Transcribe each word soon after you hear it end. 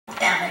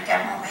panic.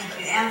 I won't make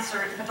you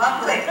answer it in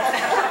public.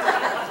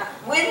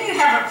 When you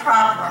have a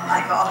problem,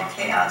 like all the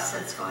chaos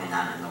that's going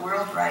on in the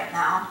world right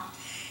now,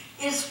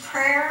 is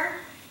prayer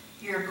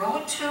your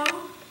go-to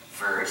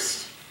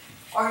first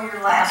or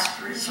your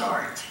last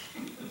resort?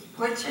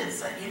 Which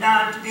is it? You don't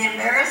have to be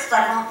embarrassed.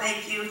 I won't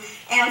make you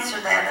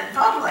answer that in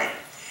public.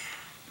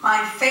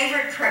 My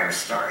favorite prayer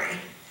story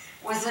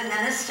was in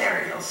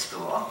ministerial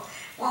school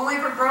when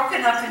we were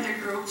broken up into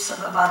groups of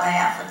about a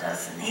half a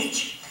dozen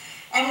each.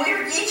 And we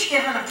were each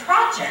given a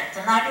project,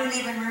 and I don't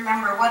even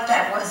remember what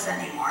that was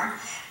anymore,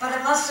 but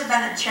it must have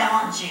been a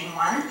challenging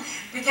one,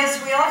 because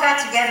we all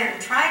got together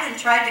and tried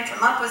to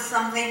come up with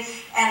something,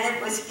 and it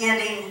was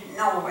getting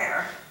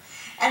nowhere.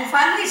 And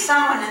finally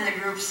someone in the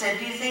group said,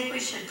 "Do you think we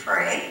should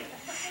pray?"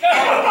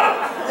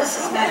 And this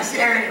is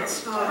ministerial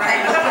school,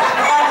 right?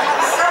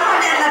 And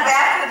someone in the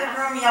back of the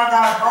room yelled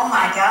out, "Oh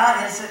my God,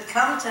 has it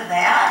come to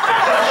that?"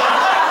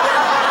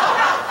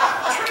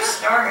 True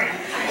story.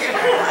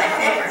 My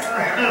favorite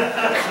prayer.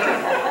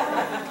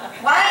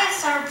 Why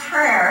is our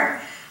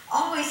prayer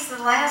always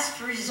the last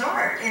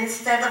resort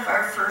instead of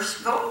our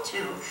first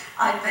go-to?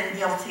 I've been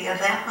guilty of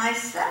that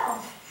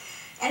myself.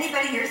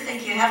 Anybody here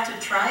think you have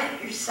to try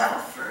it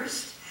yourself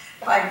first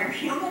by your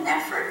human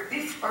effort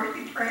before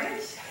you pray?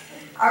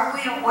 Are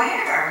we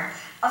aware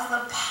of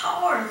the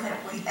power that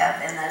we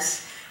have in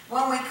us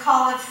when we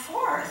call it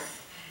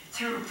forth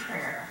through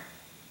prayer?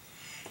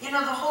 You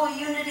know, the whole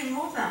unity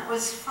movement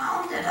was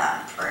founded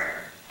on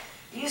prayer.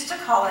 We used to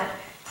call it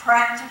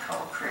practical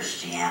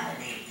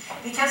Christianity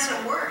because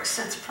it works,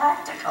 it's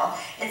practical,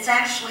 it's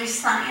actually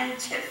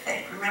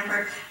scientific.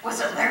 Remember, was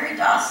it Larry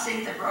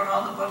Dossey that wrote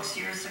all the books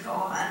years ago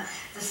on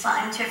the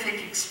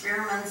scientific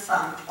experiments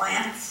on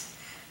plants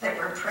that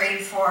were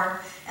prayed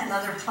for and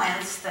other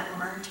plants that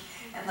weren't,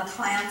 and the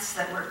plants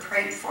that were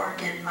prayed for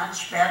did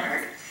much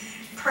better?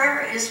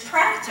 Prayer is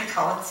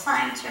practical, it's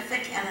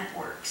scientific, and it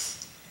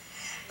works.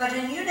 But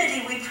in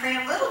unity, we pray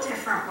a little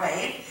different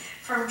way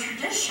from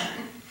tradition.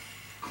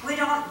 We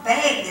don't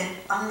beg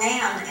a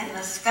man in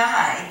the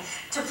sky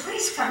to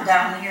please come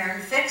down here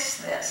and fix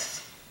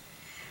this.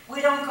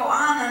 We don't go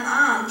on and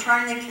on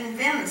trying to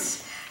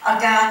convince a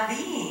God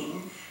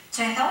being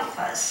to help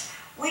us.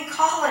 We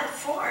call it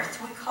forth.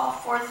 We call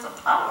forth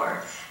the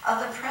power of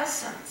the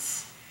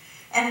presence.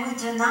 And we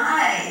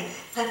deny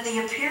that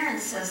the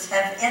appearances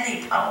have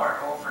any power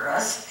over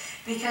us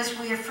because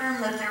we affirm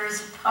that there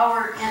is a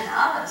power in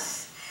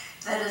us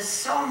that is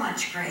so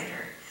much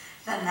greater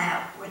than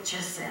that which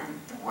is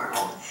in the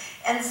world.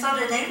 And so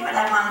today what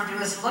I want to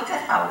do is look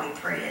at how we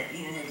pray at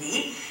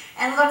unity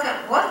and look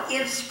at what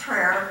gives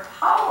prayer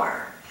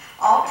power.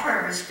 All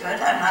prayer is good.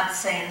 I'm not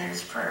saying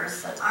there's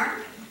prayers that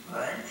aren't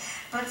good,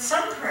 but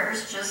some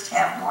prayers just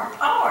have more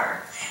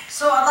power.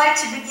 So I'd like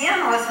to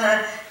begin with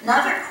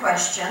another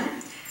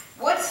question.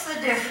 What's the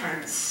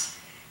difference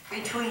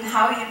between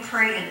how you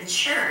pray in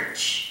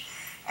church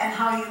and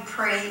how you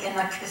pray in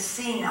a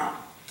casino?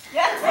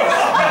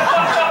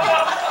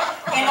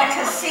 In a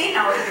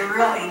casino, you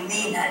really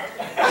mean it.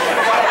 Got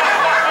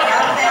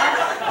that?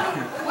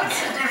 What's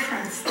the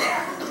difference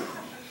there?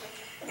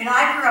 You know,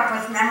 I grew up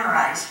with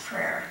memorized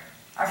prayer.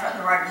 Our Father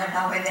who art in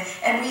heaven,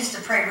 and we used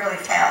to pray really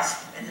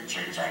fast in the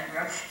church I grew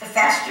up. The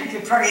faster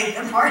you prayed,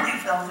 the more you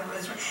felt it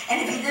was.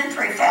 And if you didn't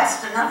pray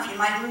fast enough, you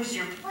might lose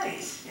your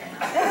place. You know?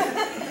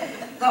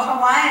 The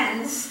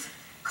Hawaiians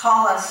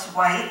call us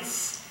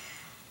whites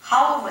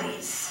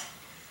howlies.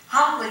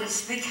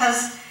 Howlies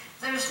because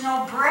there's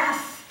no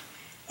breath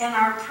in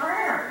our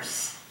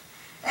prayers.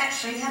 They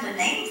actually had a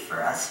name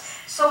for us.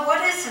 So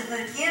what is it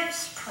that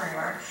gives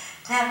prayer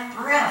that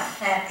breath,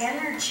 that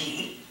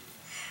energy?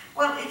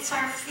 Well, it's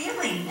our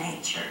feeling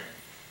nature,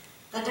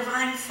 the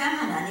divine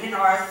feminine. You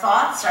know, our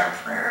thoughts, our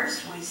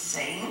prayers, we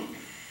sing.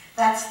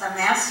 That's the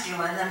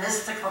masculine, the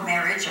mystical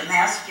marriage of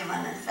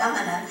masculine and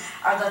feminine,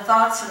 are the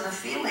thoughts and the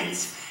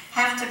feelings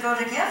have to go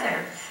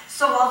together.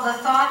 So while the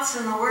thoughts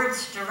and the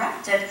words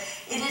directed,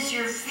 it is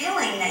your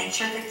feeling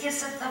nature that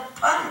gives it the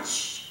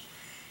punch.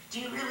 Do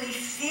you really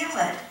feel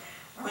it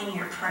when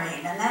you're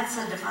praying? And that's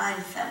the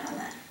divine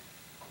feminine.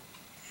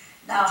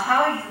 Now,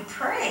 how you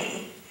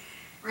pray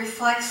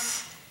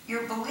reflects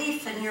your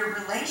belief in your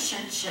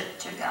relationship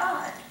to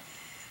God.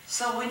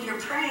 So when you're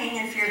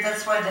praying,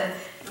 that's why the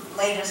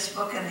latest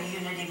book in the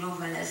Unity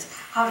Movement is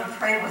How to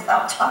Pray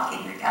Without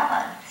Talking to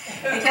God.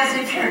 Because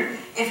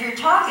if you're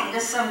talking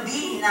to some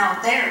being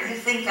out there, you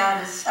think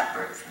God is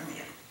separate from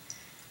you,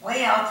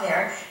 way out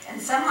there,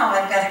 and somehow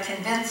I've got to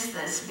convince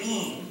this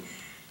being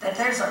that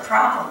there's a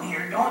problem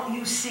here. Don't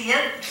you see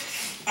it?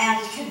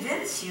 And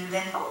convince you to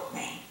help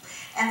me.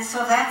 And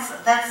so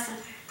that's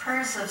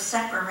prayers of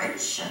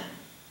separation.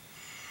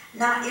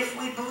 Now, if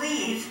we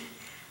believe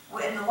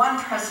in the one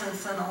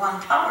presence and the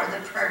one power, the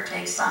prayer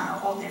takes on a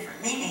whole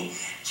different meaning.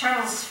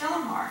 Charles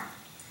Fillmore,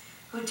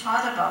 who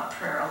taught about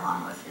prayer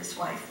along with his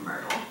wife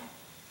Myrtle,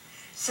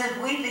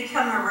 said we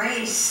become a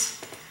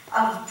race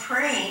of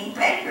praying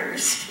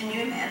beggars. Can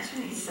you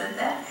imagine he said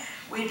that?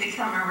 We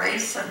become a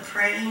race of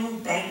praying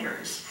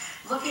beggars,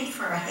 looking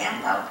for a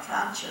handout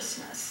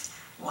consciousness.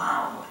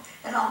 Wow,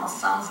 it almost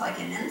sounds like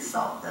an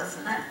insult,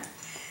 doesn't it?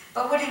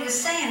 But what he was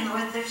saying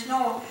was there's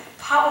no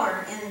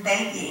power in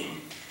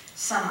begging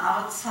some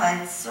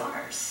outside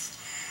source.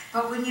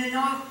 But when you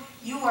know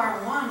you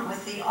are one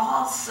with the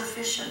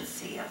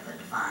all-sufficiency of the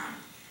divine.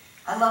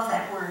 I love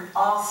that word,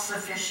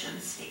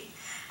 all-sufficiency.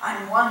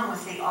 I'm one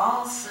with the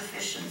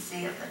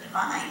all-sufficiency of the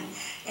divine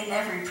in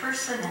every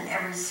person, in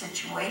every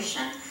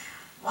situation.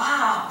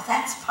 Wow,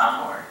 that's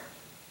power.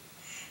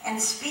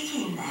 And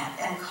speaking that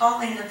and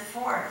calling it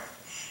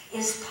forth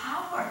is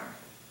power.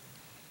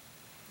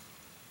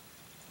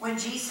 When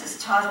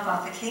Jesus taught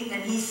about the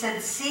kingdom, he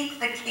said, seek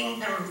the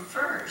kingdom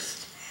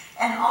first,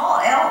 and all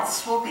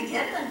else will be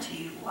given to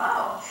you.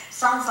 Wow,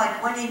 sounds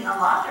like winning the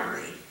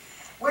lottery.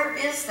 Where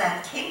is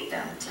that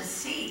kingdom to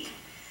seek,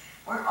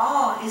 where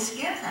all is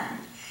given?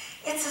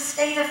 It's a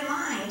state of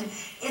mind.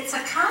 It's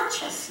a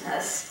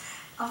consciousness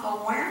of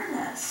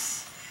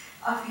awareness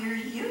of your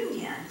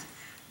union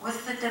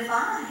with the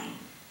divine.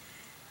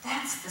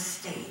 That's the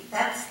state.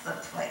 That's the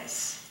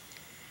place.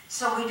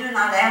 So we do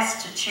not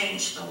ask to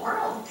change the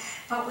world,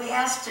 but we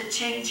ask to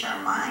change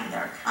our mind,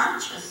 our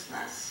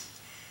consciousness,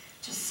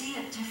 to see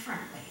it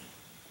differently.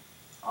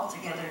 All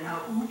together, no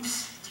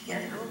oops,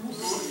 together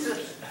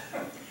oops.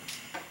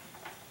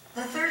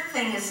 The third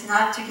thing is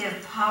not to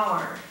give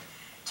power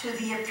to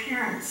the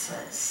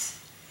appearances.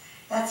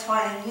 That's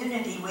why in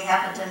unity we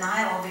have a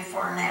denial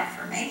before an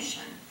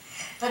affirmation.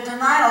 The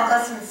denial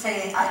doesn't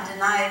say, I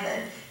deny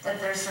that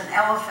there's an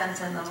elephant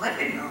in the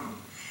living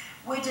room.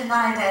 We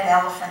deny that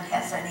elephant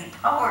has any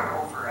power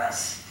over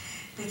us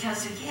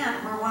because,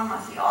 again, we're one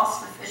with the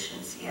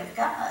all-sufficiency of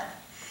God.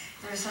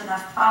 There's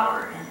enough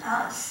power in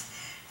us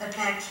that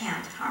that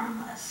can't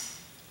harm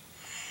us.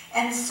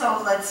 And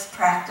so let's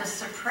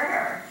practice a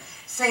prayer.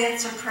 Say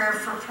it's a prayer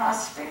for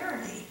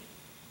prosperity.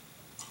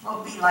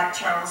 We'll be like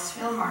Charles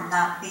Fillmore,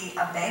 not be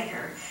a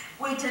beggar.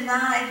 We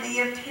deny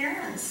the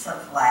appearance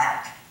of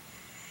lack.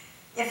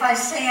 If I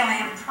say I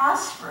am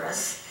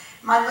prosperous,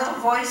 my little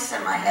voice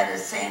in my head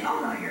is saying, oh,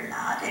 no, you're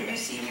not. Have you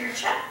seen your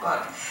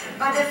checkbook?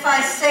 But if I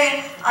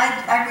say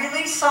I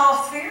release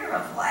all fear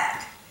of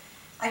lack,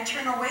 I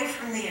turn away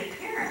from the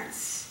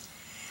appearance.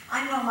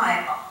 I know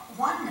my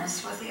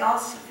oneness with the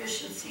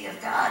all-sufficiency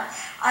of God.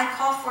 I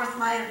call forth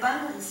my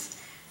abundance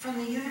from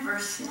the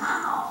universe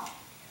now.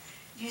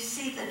 You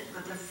see the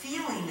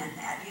feeling in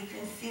that. You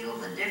can feel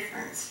the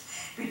difference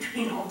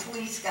between, oh,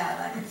 please, God,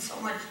 I'm in so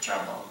much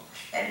trouble.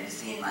 Have you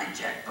seen my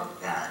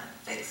checkbook, God?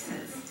 Fix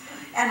this.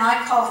 And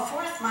I call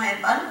forth my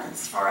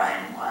abundance, for I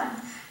am one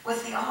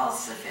with the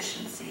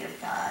all-sufficiency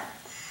of God.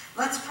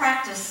 Let's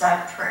practice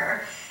that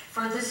prayer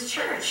for this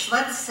church.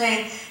 Let's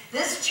say,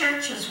 this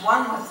church is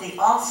one with the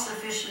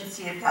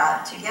all-sufficiency of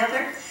God.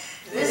 Together,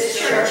 this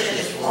church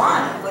is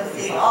one with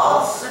the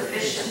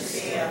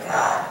all-sufficiency of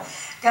God.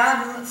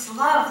 God's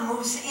love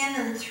moves in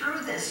and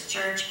through this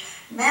church,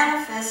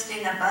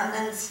 manifesting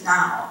abundance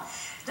now.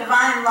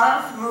 Divine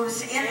love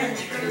moves in and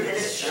through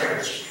this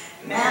church,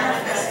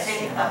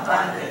 manifesting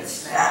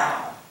abundance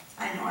now.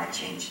 I know I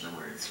changed the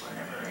words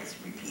whenever I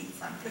repeat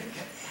something.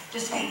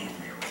 Just hang in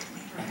there with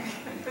me.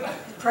 Right?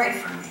 Pray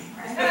for me,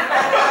 right?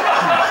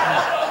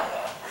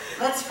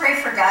 Let's pray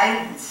for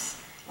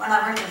guidance. When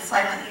I worked at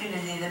Silent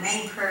Unity, the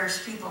main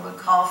prayers people would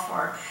call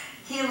for: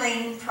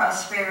 healing,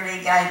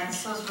 prosperity,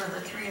 guidance. Those were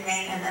the three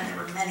main, and then there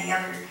were many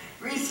other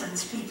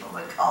reasons people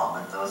would call,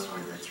 but those were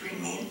the three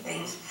main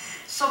things.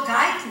 So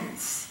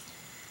guidance.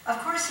 Of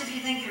course, if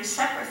you think you're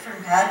separate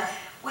from God,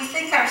 we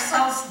think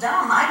ourselves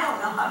dumb. I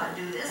don't know how to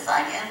do this.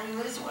 I can't do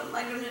this. What am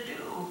I going to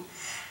do?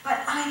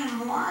 But I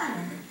am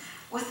one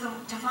with the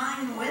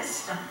divine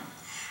wisdom.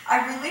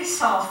 I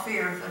release all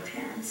fear of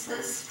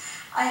appearances.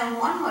 I am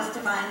one with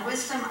divine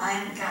wisdom. I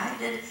am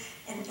guided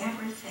in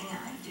everything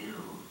I do.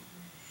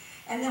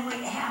 And then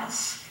we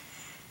ask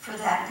for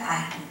that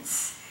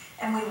guidance.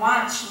 And we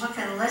watch, look,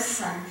 and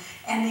listen.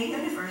 And the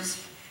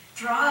universe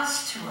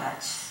draws to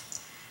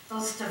us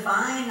those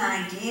divine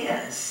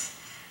ideas,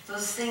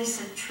 those things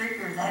that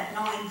trigger that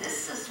knowing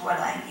this is what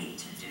I need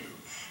to do.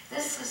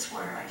 This is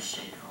where I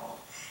should go.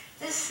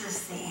 This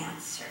is the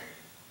answer.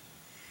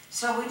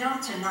 So we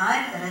don't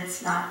deny that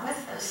it's not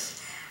with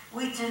us.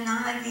 We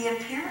deny the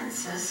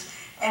appearances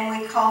and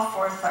we call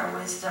forth our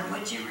wisdom.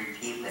 Would you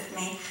repeat with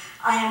me?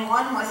 I am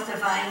one with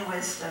divine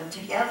wisdom.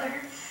 Together,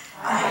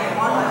 I am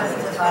one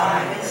with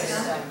divine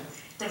wisdom.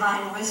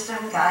 Divine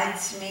wisdom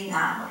guides me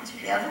now.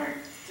 Together,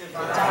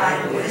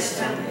 divine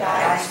wisdom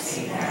guides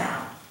me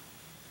now.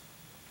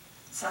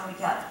 So we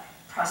got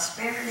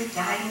prosperity,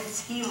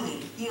 guidance,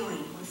 healing.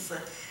 Healing was the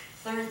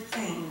third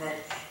thing that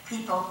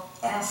people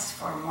ask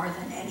for more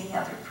than any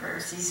other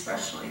prayers,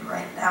 especially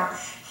right now.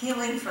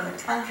 Healing for the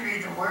country,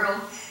 the world,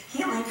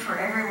 healing for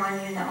everyone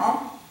you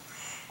know.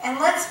 And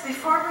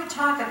before we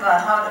talk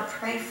about how to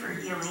pray for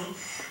healing,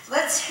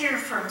 let's hear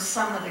from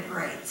some of the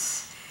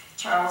greats.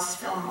 Charles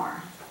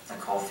Fillmore, the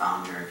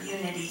co-founder of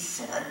Unity,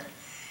 said,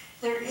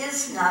 "There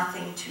is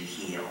nothing to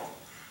heal,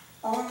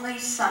 only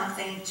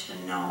something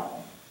to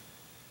know."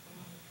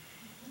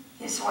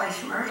 His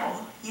wife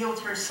Myrtle healed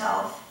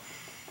herself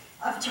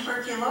of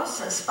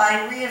tuberculosis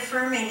by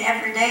reaffirming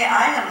every day,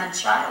 I am a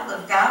child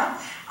of God.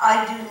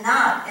 I do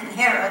not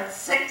inherit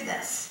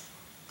sickness.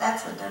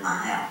 That's a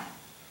denial.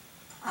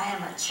 I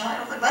am a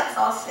child of, let's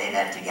all say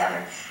that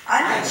together.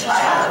 I'm a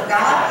child of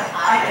God.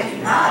 I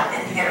do not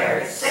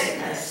inherit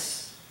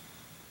sickness.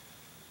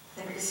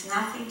 There is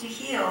nothing to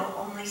heal,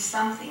 only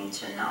something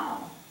to know.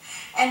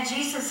 And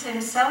Jesus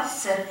himself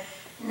said,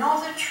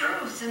 know the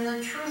truth, and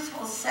the truth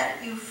will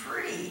set you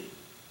free.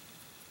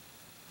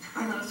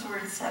 And those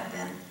words have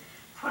been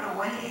put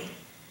away.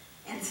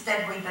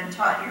 Instead, we've been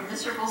taught, you're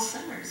miserable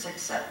sinners,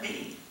 accept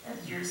me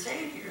as your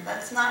Savior.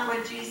 That's not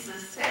what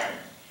Jesus said.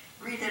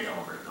 Read it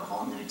over, the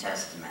whole New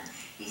Testament.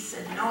 He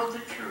said, know the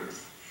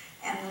truth,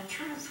 and the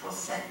truth will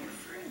set you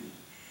free.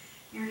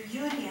 Your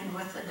union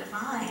with the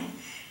divine.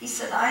 He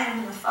said, I am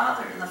in the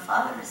Father, and the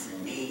Father is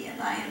in me,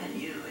 and I am in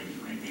you, and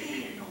you in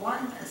me, in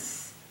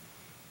oneness.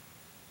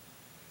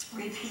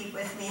 Repeat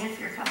with me if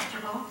you're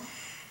comfortable.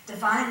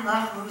 Divine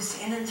love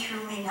moves in and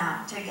through me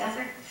now.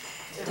 Together.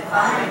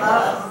 Divine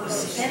love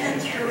moves in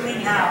and through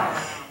me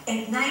now,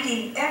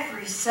 igniting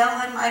every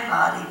cell in my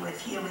body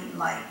with healing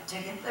light.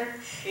 Together.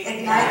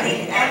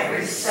 Igniting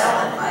every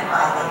cell in my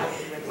body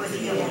with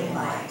healing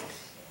light.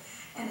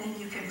 And then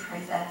you can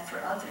pray that for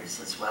others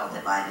as well.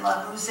 Divine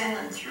love moves in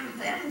and through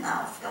them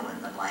now. Fill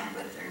in the blank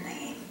with their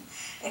name.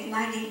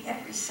 Igniting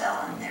every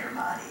cell in their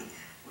body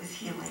with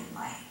healing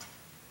light.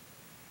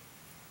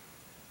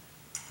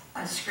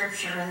 A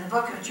scripture in the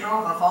book of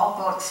Job, of all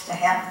books to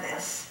have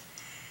this,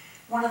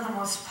 one of the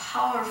most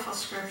powerful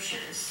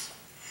scriptures.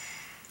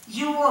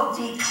 You will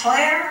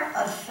declare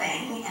a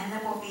thing and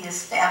it will be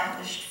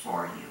established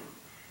for you.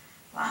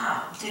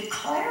 Wow,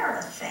 declare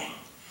a thing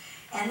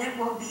and it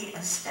will be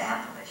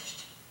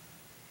established.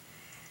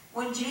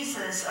 When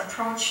Jesus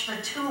approached the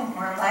tomb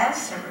where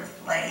Lazarus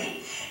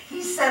lay,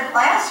 he said,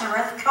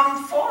 Lazarus,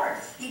 come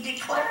forth. He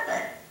declared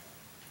it.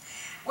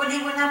 When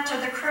he went up to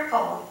the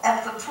cripple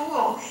at the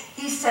pool,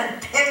 he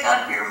said, pick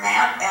up your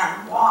mat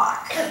and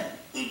walk.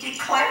 He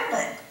declared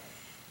it.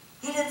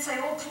 He didn't say,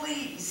 oh,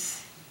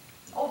 please,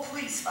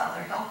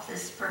 Father, help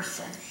this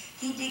person.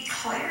 He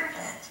declared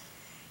it.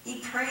 He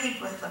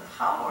prayed with the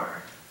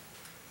power.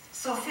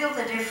 So feel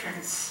the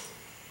difference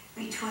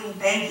between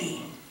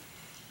begging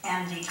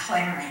and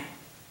declaring.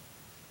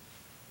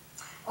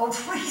 Oh,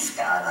 please,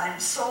 God, I'm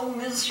so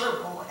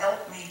miserable.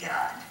 Help me,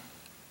 God.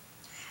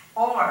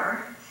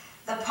 Or,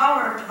 the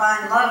power of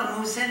divine love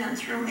moves in and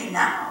through me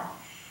now.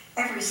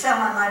 Every cell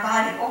in my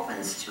body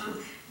opens to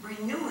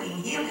renewing,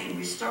 healing,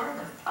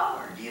 restorative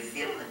power. Do you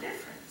feel the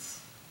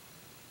difference?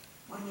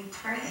 When you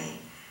pray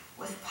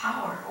with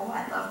power, oh,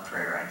 I love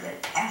prayer. I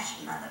get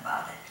passionate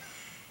about it.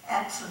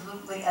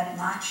 Absolutely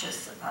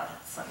obnoxious about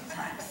it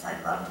sometimes.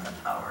 I love the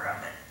power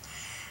of it.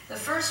 The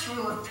first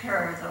rule of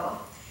prayer, though,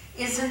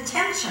 is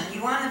intention.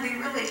 You want to be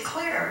really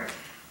clear.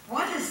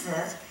 What is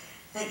it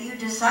that you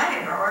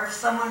desire? Or if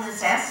someone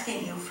is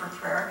asking you for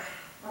prayer,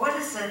 what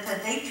is it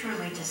that they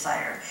truly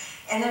desire?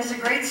 And there's a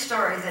great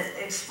story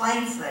that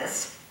explains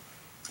this.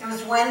 It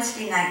was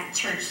Wednesday night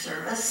church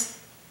service,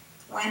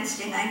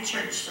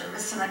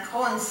 and it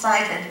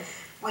coincided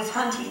with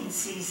hunting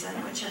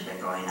season, which had been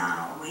going on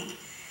all week.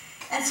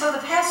 And so the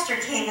pastor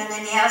came in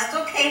and he asked,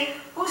 okay,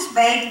 who's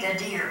bagged a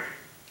deer?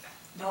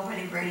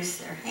 Nobody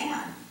raised their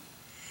hand.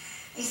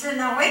 He said,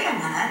 now wait a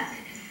minute,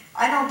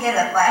 I don't get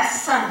it.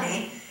 Last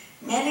Sunday,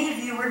 many of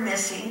you were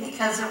missing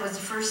because it was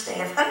the first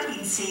day of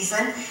hunting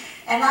season,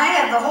 and I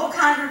had the whole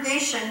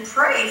congregation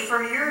pray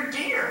for your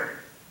deer.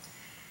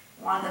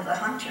 One of the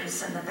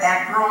hunters in the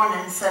back groaned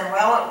and said,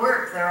 well, it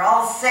worked. They're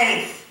all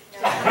safe.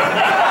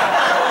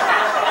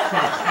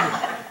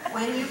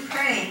 When you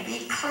pray,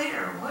 be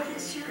clear. What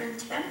is your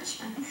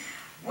intention?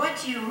 What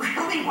do you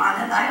really want?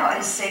 And I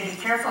always say, be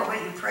careful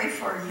what you pray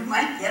for. You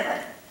might get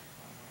it.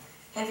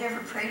 Have you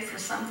ever prayed for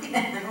something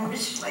and then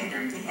wished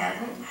later you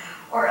hadn't?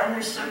 Or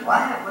understood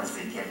why it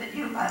wasn't given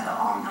you by the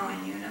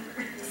all-knowing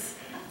universe?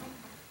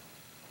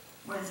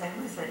 Was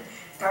it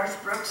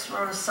Garth Brooks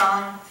wrote a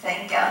song,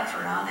 Thank God for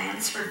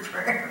Unanswered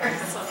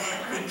Prayers.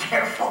 Be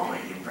careful what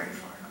you pray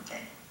for,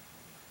 okay?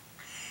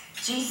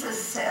 Jesus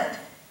said,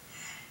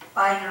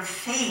 by your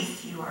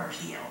faith you are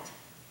healed.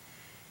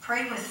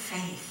 Pray with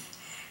faith.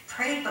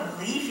 Pray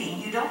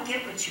believing. You don't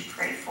get what you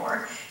pray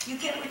for. You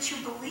get what you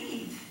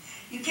believe.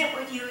 You get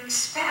what you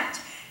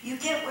expect. You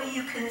get what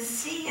you can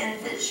see and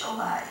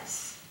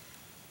visualize.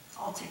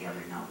 All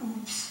together now.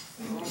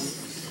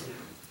 Oops.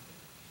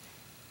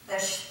 The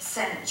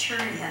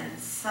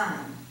centurion's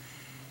son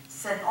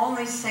said,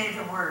 only say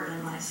the word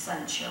and my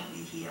son shall be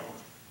healed.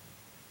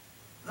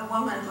 The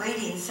woman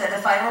bleeding said,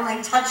 if I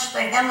only touch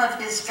the hem of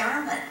his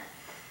garment,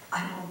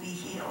 I will be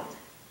healed.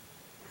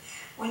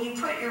 When you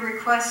put your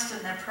request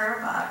in the prayer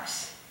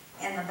box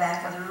in the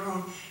back of the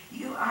room,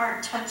 you are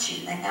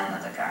touching the hem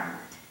of the garment.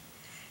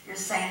 You're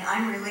saying,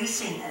 I'm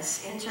releasing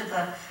this into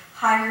the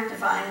higher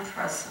divine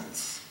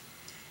presence.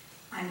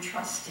 I'm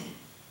trusting.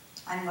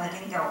 I'm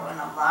letting go and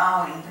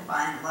allowing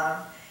divine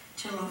love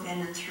to move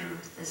in and through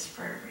this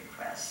prayer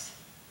request.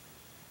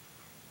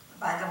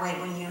 By the way,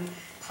 when you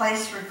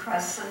place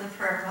requests in the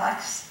prayer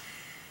box,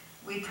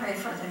 we pray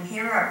for them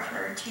here, our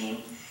prayer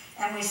team.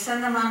 And we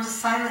send them on to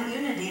Silent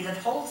Unity that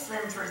holds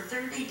them for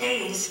 30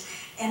 days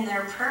in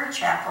their prayer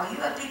chapel.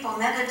 You have people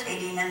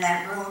meditating in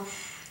that room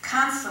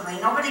constantly.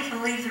 Nobody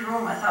can leave the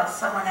room without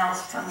someone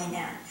else coming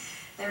in.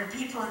 There are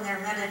people in there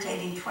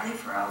meditating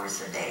 24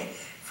 hours a day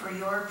for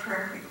your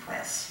prayer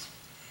request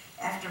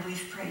after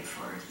we've prayed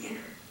for it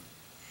here.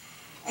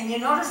 And you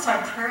notice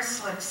our prayer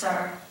slips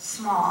are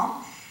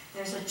small.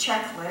 There's a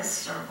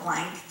checklist or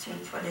blank to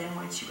put in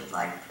what you would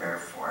like prayer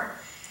for.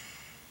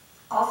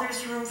 All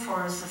there's room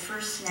for is the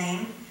first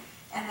name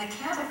and the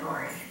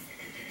category.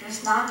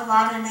 There's not a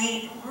lot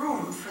of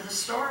room for the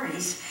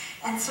stories.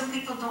 And some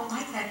people don't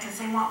like that because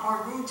they want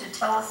more room to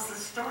tell us the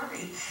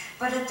story.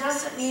 But it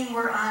doesn't mean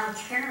we're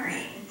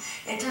uncaring.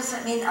 It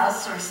doesn't mean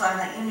us or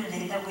Silent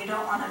Unity that we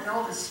don't want to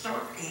know the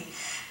story.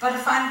 But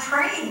if I'm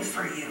praying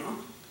for you,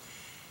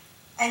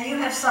 and you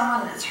have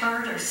someone that's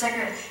hurt or sick,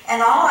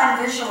 and all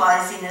I'm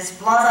visualizing is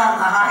blood on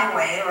the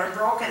highway or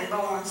broken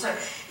bones, or,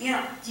 you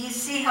know, do you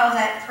see how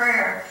that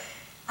prayer,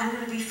 I'm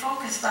going to be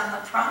focused on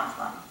the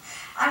problem.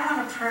 I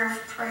want to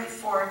pray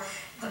for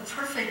the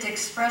perfect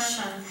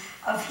expression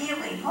of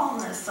healing,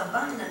 wholeness,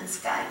 abundance,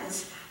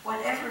 guidance,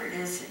 whatever it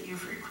is that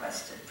you've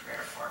requested prayer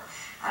for.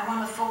 I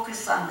want to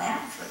focus on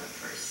that for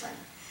the person,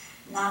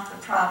 not the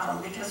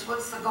problem, because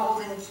what's the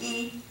golden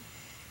key?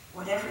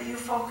 Whatever you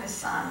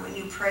focus on, when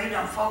you pray,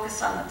 don't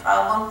focus on the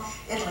problem,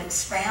 it'll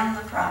expand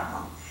the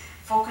problem.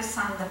 Focus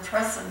on the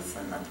presence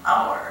and the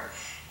power,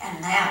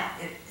 and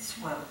that is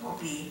what will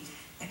be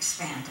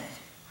expanded.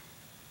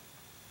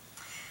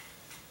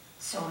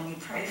 So when you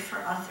pray for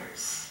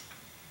others,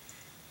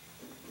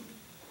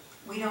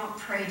 we don't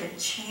pray to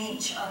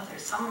change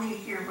others. How many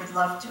here would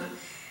love to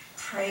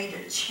pray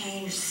to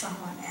change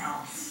someone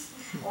else?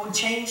 Oh,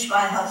 change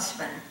my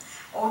husband.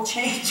 Oh,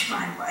 change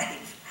my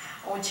wife.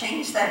 Oh,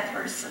 change that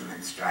person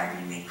that's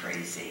driving me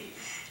crazy.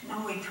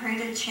 No, we pray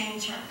to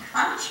change our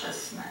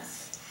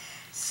consciousness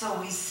so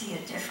we see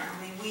it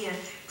differently. We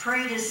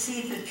pray to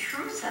see the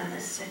truth in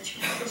this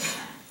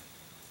situation.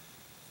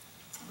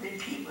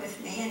 Repeat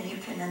with me, and you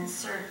can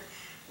insert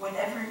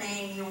whatever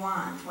name you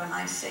want when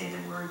I say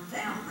the word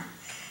them.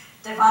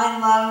 Divine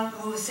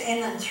love moves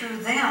in and through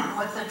them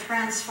with the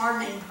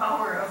transforming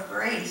power of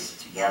grace.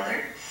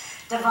 Together,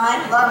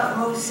 divine love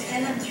moves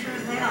in and through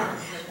them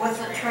with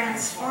the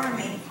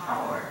transforming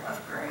power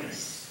of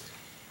grace.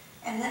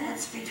 And then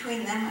it's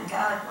between them and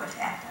God what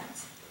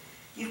happens.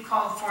 You've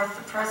called forth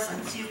the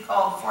presence. You've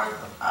called forth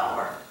the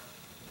power.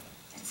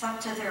 It's up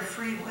to their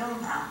free will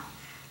now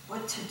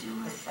what to do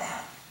with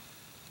that.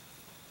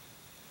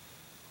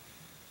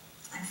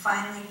 And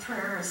finally,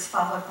 prayer is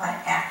followed by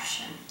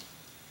action.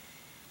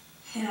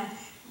 You know,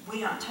 we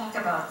don't talk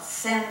about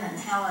sin and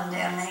hell and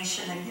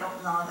damnation and guilt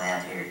and all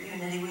that here at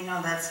Unity. We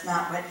know that's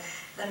not what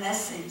the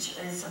message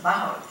is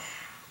about.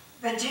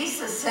 But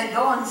Jesus said,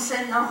 go and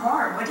sin no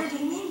more. What did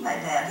he mean by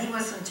that? He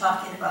wasn't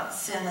talking about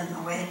sin in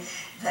the way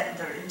that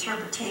the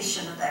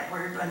interpretation of that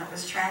word when it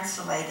was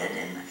translated,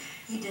 and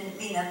he didn't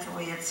mean it the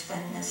way it's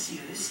been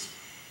misused.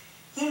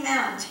 He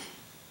meant,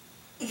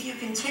 if you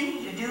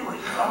continue to do what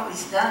you've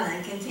always done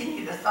and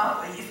continue to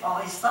thought what you've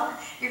always thought,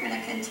 you're going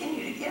to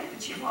continue to get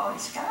what you've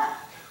always got.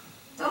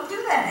 Don't do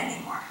that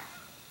anymore.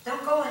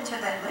 Don't go into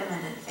that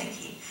limited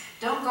thinking.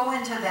 Don't go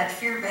into that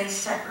fear-based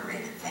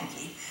separated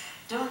thinking.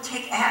 Don't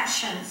take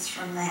actions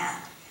from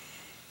that.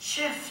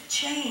 Shift,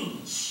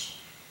 change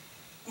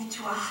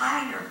into a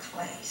higher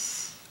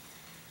place.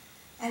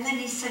 And then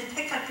he said,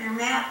 pick up your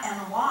mat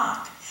and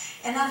walk.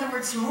 In other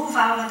words, move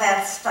out of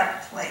that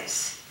stuck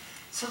place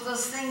so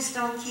those things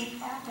don't keep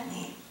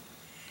happening.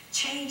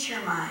 Change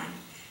your mind.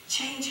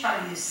 Change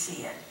how you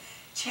see it.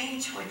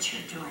 Change what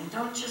you're doing.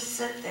 Don't just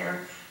sit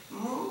there.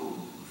 Move.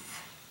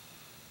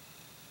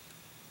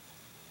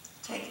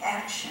 Take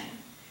action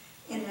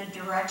in the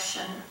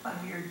direction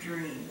of your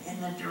dream,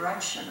 in the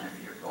direction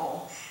of your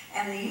goal,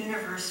 and the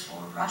universe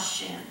will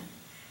rush in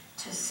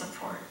to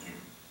support you.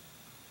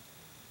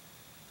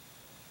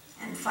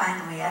 And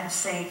finally, I've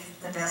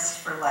saved the best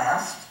for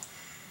last.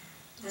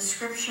 The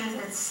scripture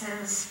that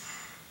says,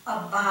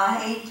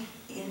 abide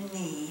in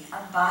me,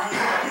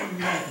 abide in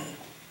me.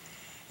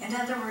 In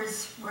other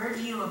words, where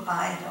do you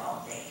abide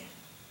all day?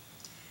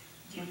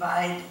 Do you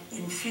abide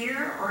in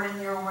fear or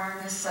in your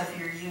awareness of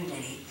your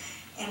unity?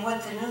 In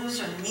what the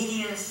news or the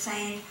media is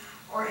saying,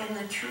 or in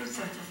the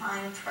truth of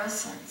divine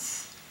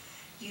presence?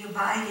 Do you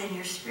abide in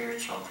your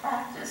spiritual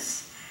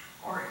practice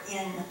or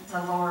in the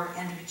lower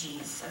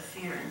energies of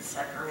fear and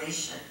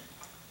separation?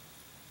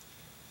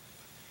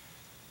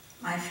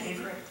 My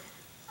favorite,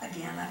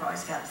 again, I've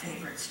always got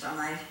favorites, don't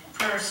I?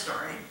 Prayer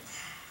story.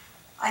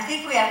 I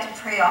think we have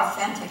to pray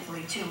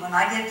authentically too. When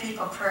I give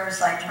people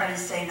prayers, I try to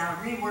say, now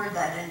reword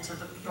that into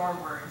your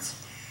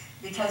words.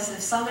 Because if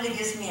somebody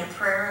gives me a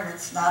prayer and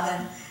it's not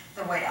in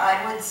the way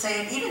I would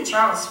say it, even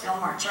Charles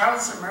Fillmore,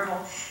 Charles and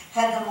Myrtle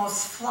had the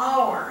most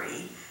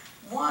flowery,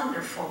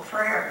 wonderful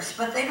prayers,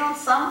 but they don't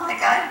sound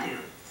like I do.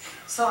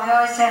 So I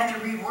always have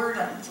to reword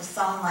them to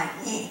sound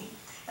like me.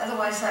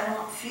 Otherwise, I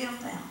won't feel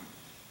them.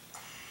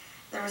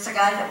 There was a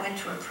guy that went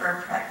to a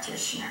prayer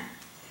practitioner,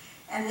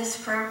 And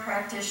this prayer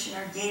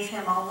practitioner gave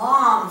him a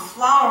long,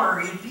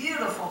 flowery,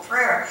 beautiful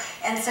prayer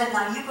and said,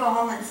 now you go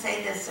home and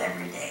say this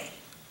every day.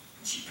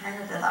 And she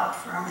printed it out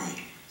for him and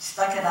he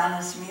stuck it on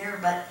his mirror,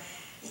 but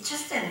it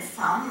just didn't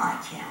sound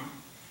like him.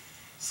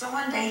 So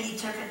one day he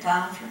took it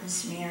down from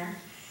his mirror,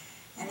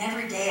 and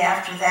every day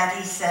after that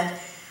he said,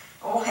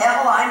 oh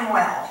hell, I'm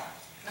well.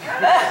 Hell,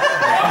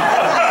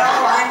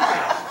 I'm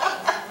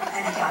well.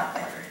 And he got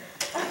better.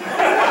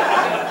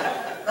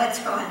 Let's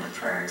go into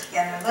prayer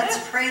together.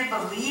 Let's pray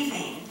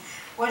believing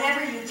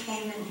whatever you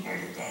came in here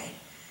today.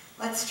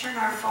 Let's turn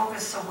our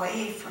focus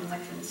away from the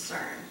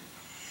concern.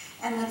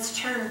 And let's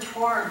turn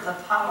toward the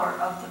power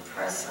of the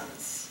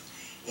presence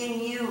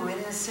in you,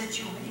 in the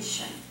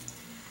situation.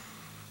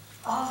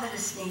 All that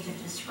is needed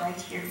is right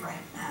here,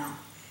 right now.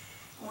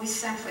 We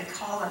simply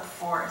call it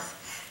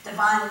forth.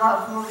 Divine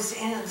love moves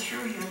in and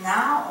through you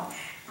now,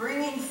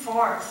 bringing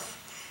forth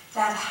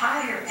that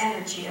higher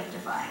energy of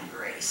divine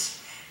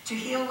grace to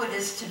heal what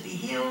is to be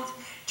healed,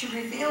 to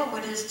reveal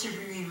what is to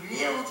be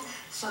revealed,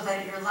 so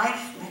that your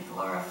life may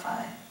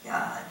glorify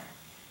God.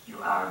 You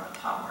are the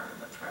power of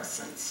the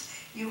presence.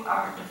 You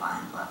are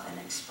divine love and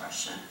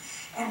expression.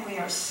 And we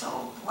are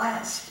so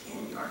blessed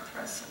in your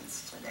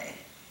presence today.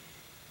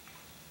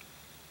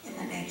 In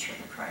the nature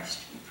of the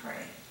Christ we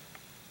pray.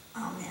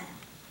 Amen.